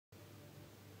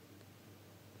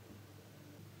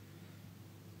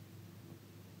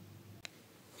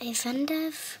I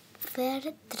wonder where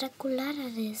Dracula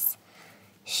is.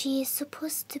 She is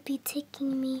supposed to be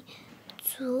taking me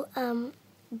to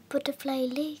Butterfly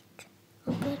Lake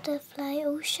or Butterfly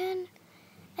Ocean.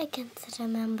 I can't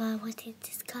remember what it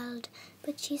is called,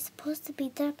 but she's supposed to be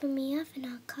dropping me off in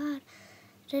her car,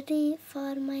 ready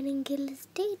for mine and Gil's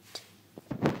date.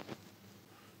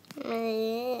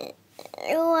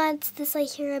 What's this I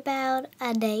hear about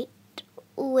a date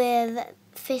with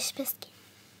Fish Biscuit?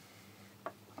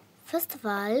 First of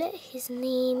all, his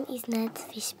name is not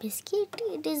Fish Biscuit,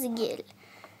 it is Gil.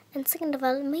 And second of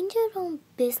all, mind your own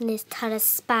business, Tara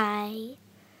Spy.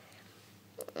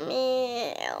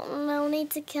 No need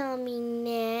to call me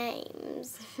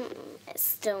names.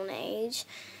 Stone Age.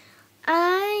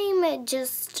 I'm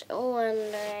just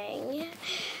wondering,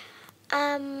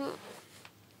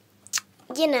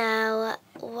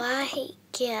 why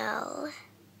Gil?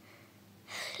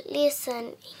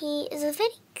 Listen, he is a very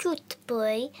cute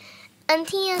boy, and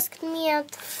he asked me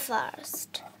out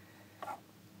first.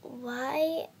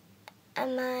 Why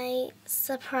am I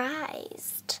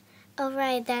surprised? Oh,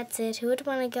 right, that's it. Who would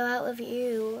want to go out with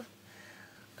you?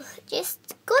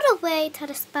 Just go away,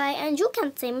 Tara Spy, and you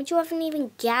can't say much. You haven't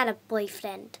even got a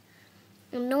boyfriend.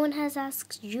 And no one has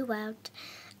asked you out.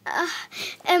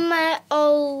 In my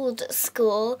old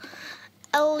school,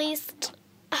 at least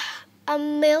a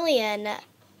million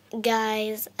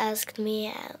guys asked me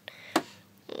out.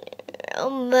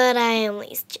 But I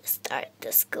only just started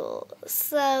the school,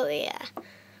 so yeah.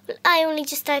 Well, I only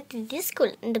just started this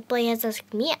school, and the boy has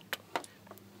asked me out.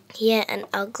 Yeah, an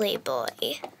ugly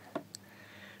boy.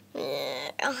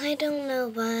 I don't know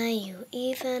why you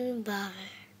even bother.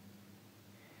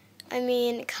 I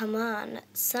mean, come on.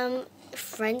 Some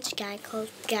French guy called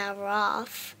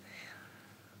Garoff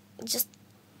just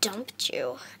dumped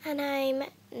you, and I'm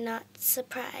not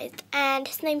surprised. And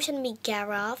his name shouldn't be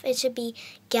Garoff, it should be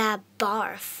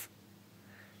Gabarf.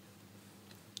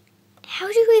 How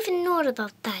do you even know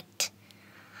about that?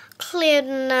 Clear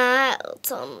Nile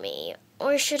told me.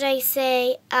 Or should I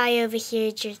say, I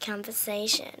overheard your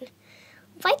conversation.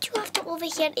 Why do you have to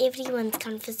overhear everyone's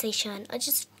conversation, or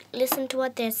just listen to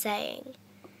what they're saying?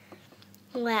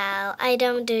 Well, I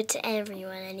don't do it to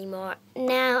everyone anymore.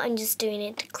 Now I'm just doing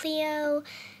it to Cleo,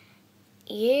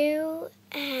 you,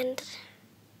 and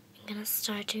I'm gonna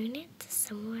start doing it to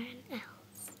someone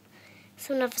else.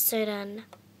 Someone of a certain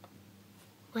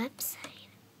website.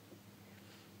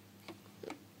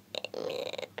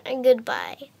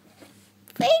 Goodbye.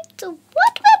 Wait,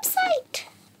 what website?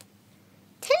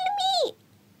 Tell me.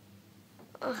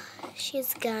 Oh,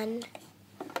 she's gone.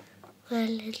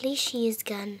 Well, at least she is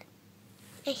gone.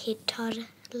 I hate her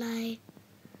lie.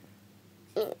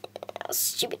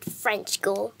 Stupid French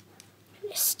girl.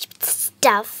 Stupid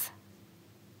stuff.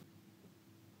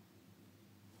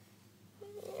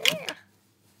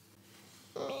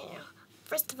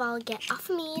 First of all, get off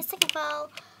of me. Second of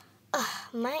all,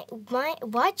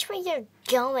 watch where you're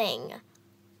going.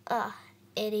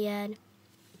 Idiot.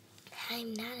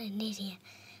 I'm not an idiot.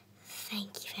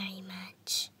 Thank you very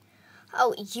much.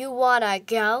 Oh, you wanna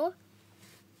go?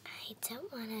 I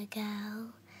don't wanna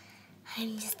go.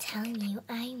 I'm just telling you,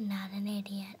 I'm not an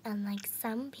idiot, unlike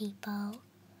some people.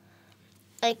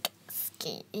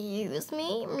 Excuse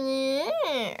me?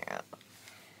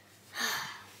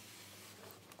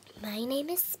 My name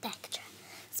is Spectra.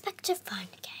 Spectra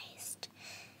Farngeist.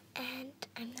 And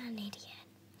I'm not an idiot.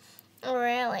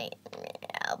 Really?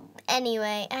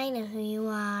 Anyway, I know who you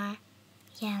are.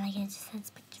 Yeah, like I just said,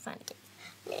 Spectra Farngeist.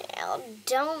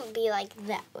 Don't be like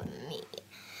that with me.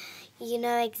 You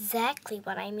know exactly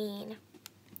what I mean.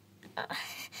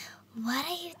 What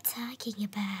are you talking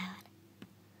about?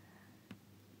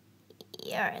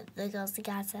 You're the ghostly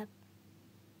gossip.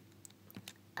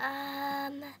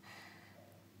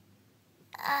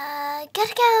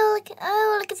 Gotta go.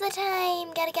 Oh, look at the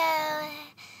time. Gotta go.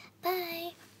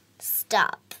 Bye.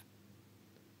 Stop.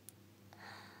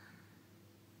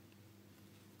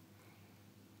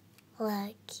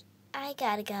 Look, I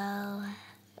gotta go.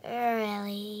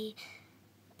 Really.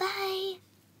 Bye.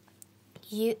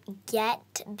 You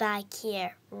get back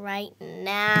here right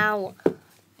now.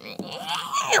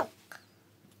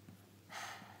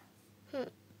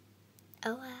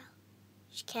 Oh well.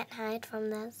 She can't hide from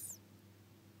this.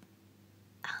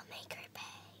 I'll make her pay.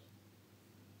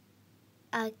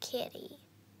 A kitty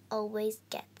always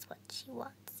gets what she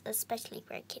wants, especially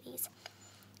rare kitties.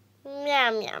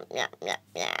 Meow, meow, meow, meow,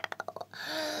 meow.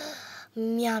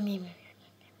 Meow, meow, meow, meow.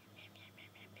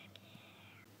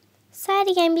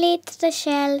 Sorry, I'm late to the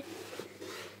shell.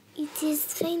 It is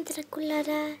fine, Dracula.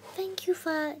 Thank you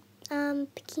for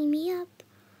picking me up.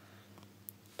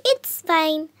 It's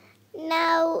fine.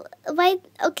 Now, why?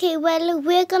 Okay, well,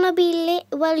 we're gonna be late.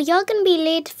 Well, you're gonna be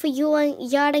late for your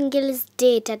and Gil's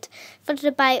date at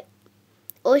Butterfly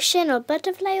Ocean or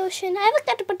Butterfly Ocean. I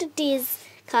forgot what it is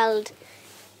called.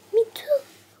 Me too.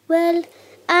 Well,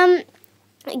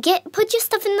 put your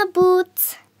stuff in the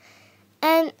boot,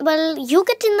 and well, you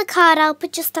get in the car. I'll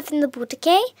put your stuff in the boot,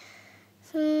 okay?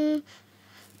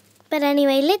 But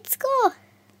anyway, let's go.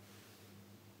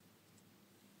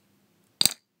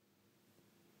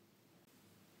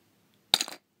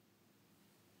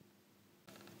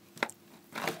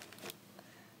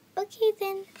 Okay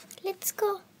then, let's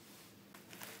go.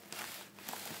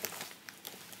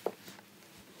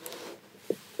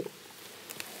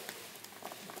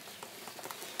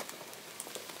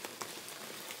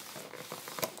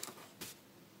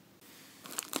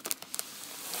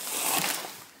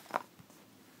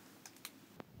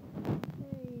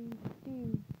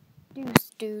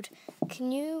 Dude,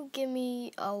 can you give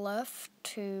me a lift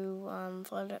to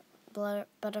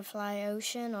Butterfly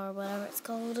Ocean or whatever it's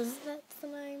called? Is that the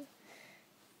name?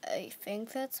 I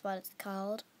think that's what it's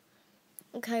called.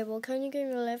 Okay, well, can you give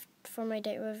me a lift for my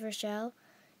date with Rochelle?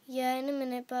 Yeah, in a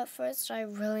minute, but first I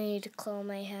really need to clear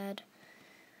my head.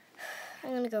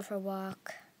 I'm gonna go for a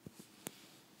walk.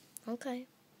 Okay.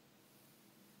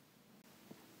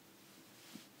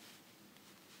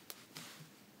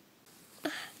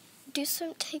 Do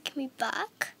some take me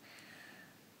back.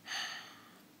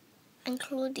 And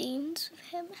Claudine's with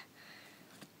him.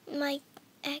 My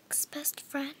ex-best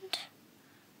friend.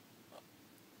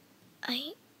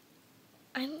 I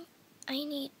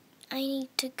need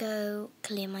to go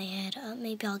clear my head.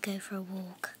 Maybe I'll go for a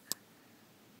walk.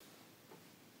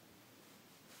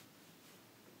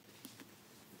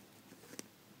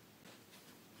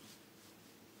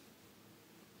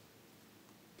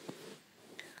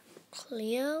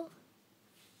 Cleo?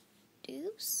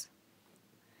 Deuce?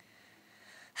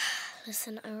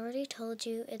 Listen, I already told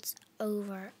you it's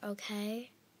over,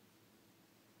 okay?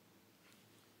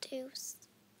 Deuce,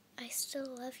 I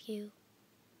still love you.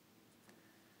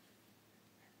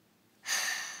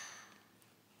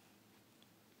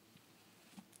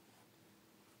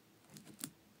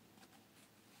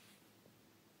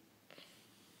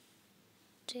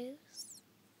 Deuce,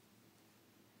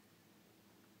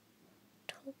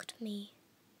 talk to me.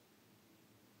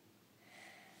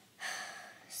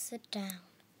 Sit down,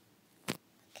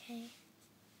 okay?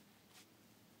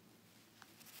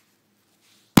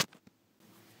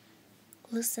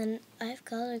 Listen, I've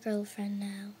got a girlfriend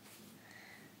now.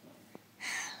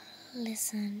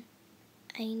 Listen,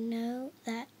 I know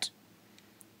that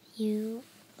you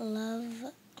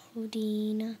love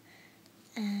Claudine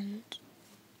and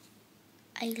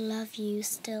I love you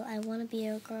still. I want to be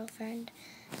your girlfriend.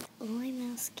 All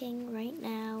I'm asking right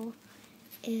now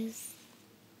is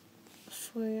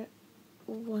for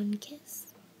one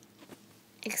kiss.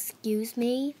 Excuse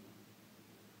me?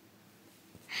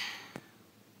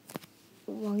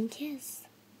 One kiss.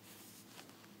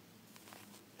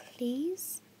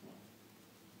 Please?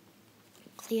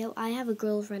 Cleo, I have a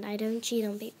girlfriend. I don't cheat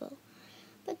on people.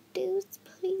 But dudes,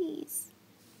 please.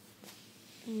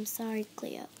 I'm sorry,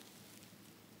 Cleo.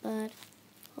 But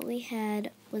what we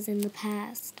had was in the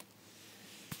past.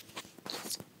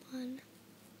 Just one.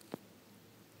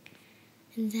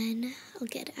 And then I'll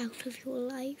get out of your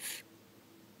life.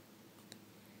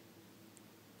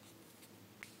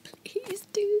 Please,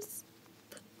 Deuce.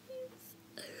 Please.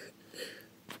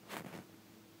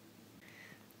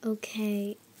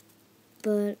 Okay,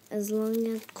 but as long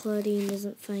as Claudine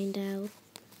doesn't find out.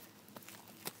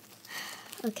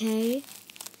 Okay?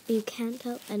 You can't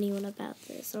tell anyone about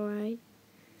this, alright?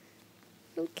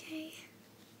 Okay.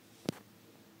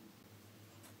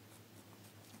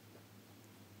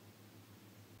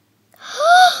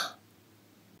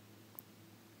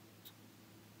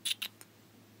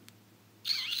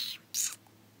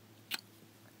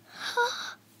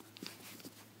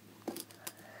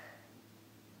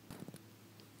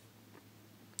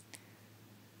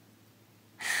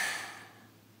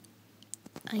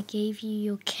 I gave you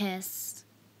your kiss.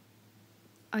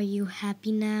 Are you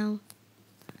happy now?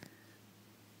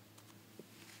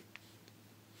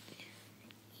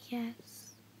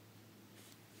 Yes.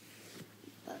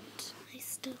 But I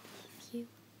still love you.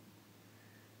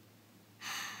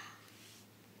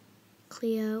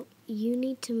 Cleo, you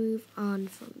need to move on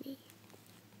from me.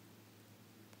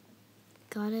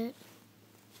 Got it?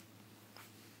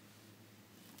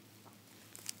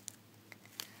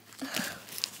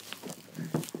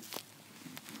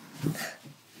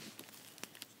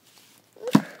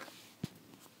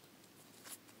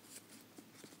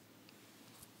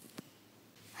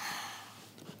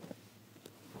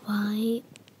 Why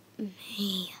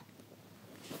me.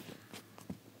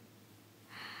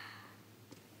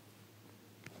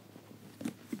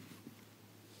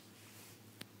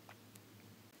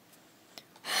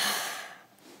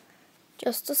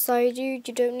 Just aside you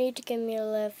don't need to give me a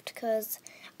lift, because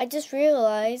I just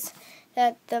realized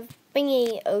that the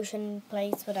thingy ocean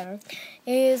place, whatever,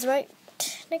 is right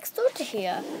next door to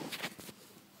here.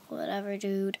 Whatever,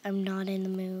 dude, I'm not in the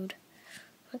mood.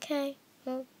 Okay,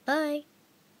 well, bye.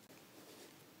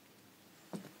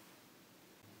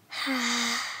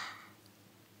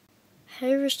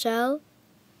 Hey, Rochelle.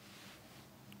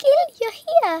 Gil, you're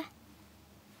here.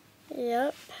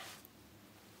 Yep.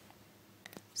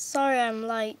 Sorry I'm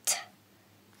late.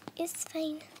 It's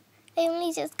fine. I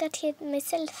only just got here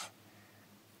myself.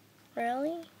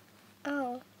 Really?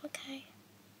 Oh, okay.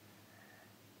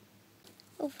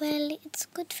 Well, it's a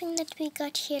good thing that we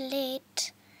got here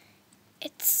late.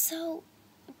 It's so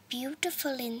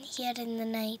beautiful in here in the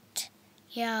night.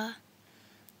 Yeah.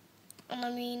 And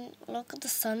I mean, look at the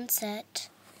sunset.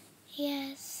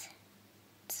 Yes.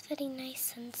 It's a very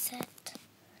nice sunset.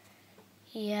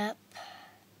 Yep.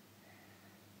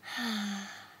 I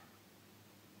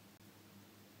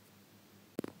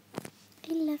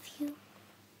love you.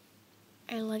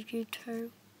 I love you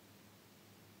too.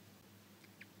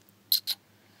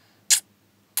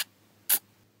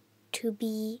 To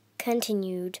be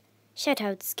continued.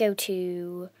 Shoutouts go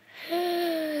to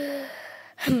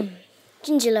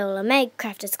Ginger Lola, Meg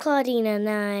Crafters, Claudina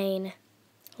 9,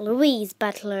 Louise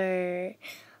Butler,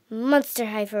 Monster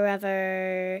High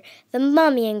Forever, The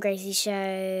Mommy and Gracie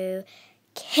Show,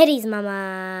 Kitty's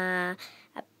Mama,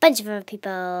 a bunch of other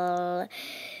people.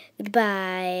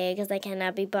 Goodbye, because I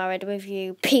cannot be bothered with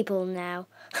you people now.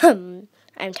 I'm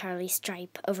Tarly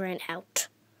Stripe, over and out.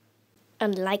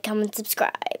 And like, comment,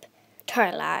 subscribe.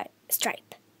 Tarly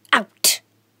Stripe, out.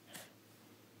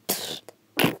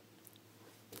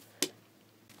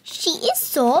 She is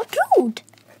so rude.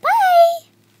 Bye.